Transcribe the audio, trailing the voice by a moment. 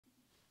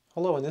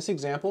Hello, in this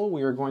example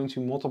we are going to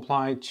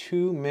multiply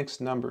two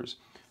mixed numbers.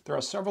 There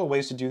are several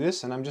ways to do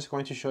this and I'm just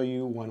going to show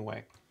you one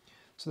way.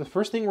 So the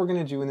first thing we're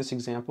going to do in this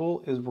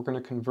example is we're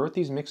going to convert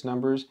these mixed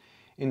numbers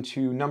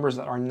into numbers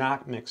that are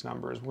not mixed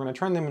numbers. We're going to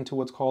turn them into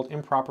what's called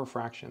improper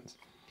fractions.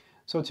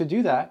 So to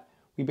do that,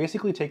 we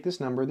basically take this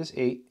number, this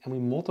 8, and we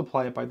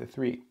multiply it by the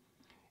 3.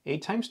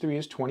 8 times 3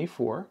 is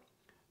 24.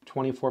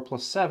 24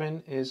 plus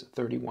 7 is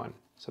 31.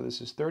 So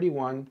this is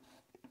 31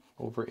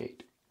 over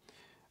 8.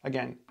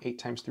 Again, 8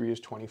 times 3 is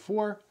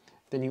 24.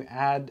 Then you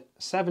add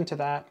 7 to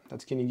that.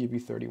 That's going to give you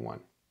 31.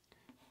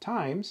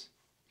 Times,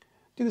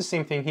 do the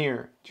same thing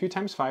here. 2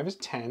 times 5 is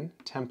 10.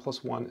 10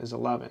 plus 1 is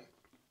 11.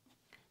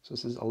 So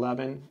this is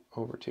 11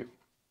 over 2.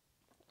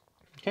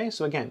 Okay,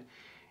 so again,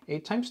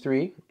 8 times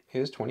 3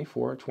 is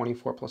 24.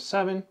 24 plus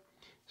 7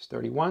 is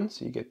 31,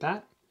 so you get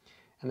that.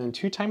 And then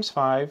 2 times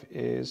 5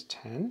 is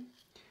 10.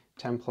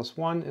 10 plus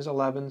 1 is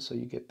 11, so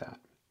you get that.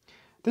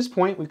 At this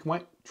point, we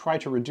might try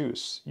to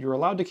reduce. You're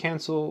allowed to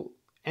cancel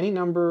any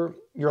number.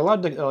 You're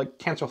allowed to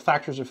cancel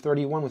factors of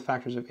 31 with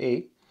factors of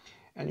 8,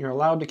 and you're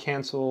allowed to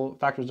cancel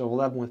factors of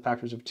 11 with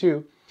factors of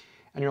 2,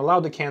 and you're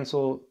allowed to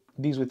cancel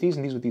these with these,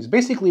 and these with these.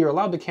 Basically, you're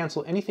allowed to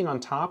cancel anything on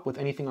top with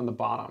anything on the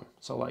bottom.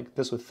 So like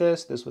this with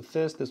this, this with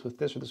this, this with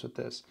this, or this with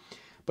this.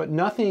 But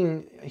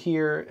nothing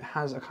here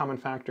has a common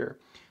factor.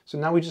 So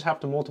now we just have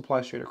to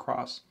multiply straight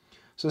across.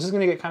 So this is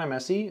going to get kind of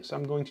messy, so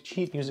I'm going to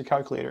cheat and use a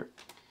calculator.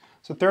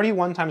 So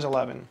 31 times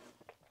 11.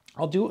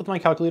 I'll do it with my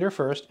calculator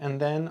first,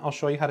 and then I'll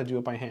show you how to do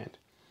it by hand.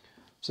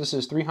 So this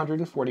is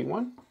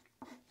 341,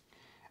 and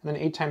then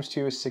 8 times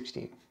 2 is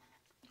 16.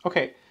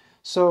 Okay,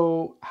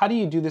 so how do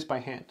you do this by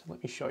hand?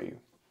 Let me show you.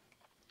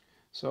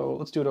 So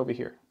let's do it over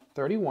here.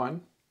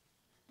 31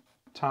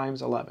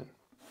 times 11.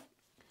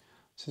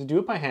 So to do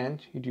it by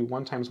hand, you do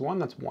 1 times 1,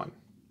 that's 1.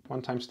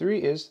 1 times 3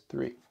 is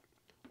 3.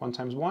 1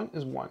 times 1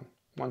 is 1.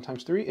 1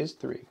 times 3 is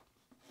 3.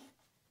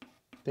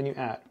 Then you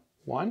add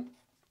 1.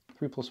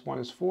 3 plus 1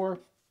 is 4,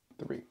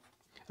 3.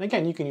 And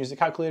again, you can use the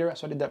calculator,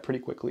 so I did that pretty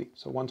quickly.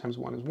 So 1 times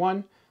 1 is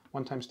 1,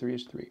 1 times 3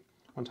 is 3.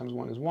 1 times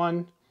 1 is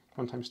 1,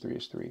 1 times 3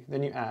 is 3.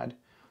 Then you add,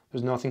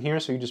 there's nothing here,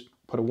 so you just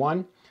put a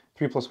 1.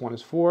 3 plus 1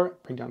 is 4,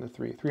 bring down the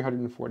 3,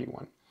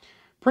 341.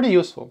 Pretty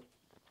useful.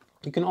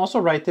 You can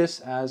also write this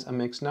as a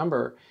mixed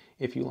number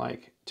if you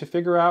like. To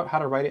figure out how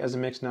to write it as a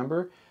mixed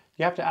number,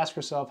 you have to ask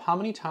yourself how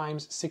many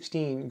times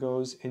 16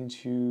 goes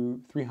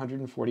into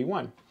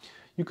 341.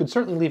 You could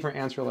certainly leave your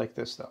answer like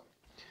this though.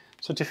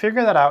 So to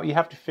figure that out, you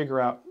have to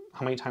figure out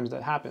how many times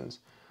that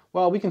happens.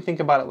 Well, we can think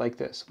about it like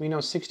this. We know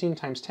 16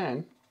 times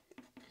 10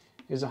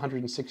 is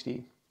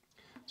 160.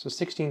 So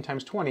 16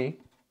 times 20,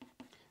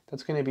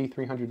 that's going to be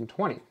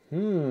 320.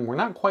 We're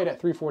not quite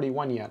at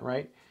 341 yet,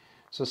 right?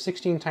 So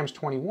 16 times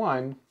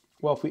 21,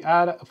 well, if we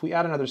add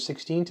another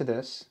 16 to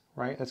this,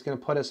 right, that's going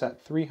to put us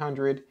at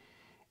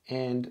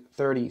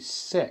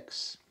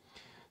 336.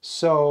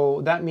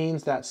 So that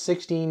means that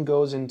 16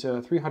 goes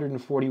into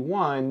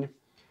 341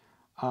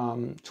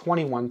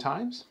 21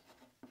 times,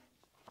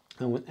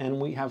 and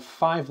we have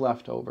 5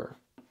 left over.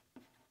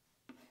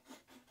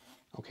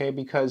 Okay,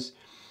 because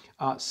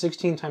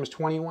 16 times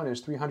 21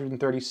 is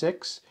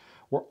 336.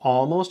 We're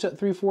almost at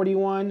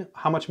 341.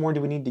 How much more do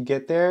we need to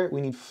get there?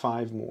 We need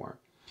 5 more.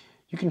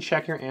 You can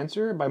check your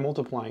answer by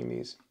multiplying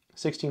these.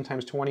 16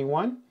 times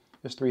 21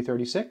 is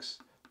 336,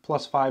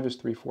 plus 5 is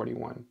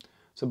 341.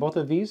 So both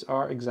of these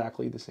are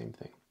exactly the same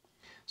thing.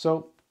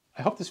 So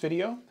I hope this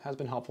video has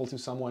been helpful to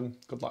someone.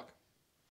 Good luck.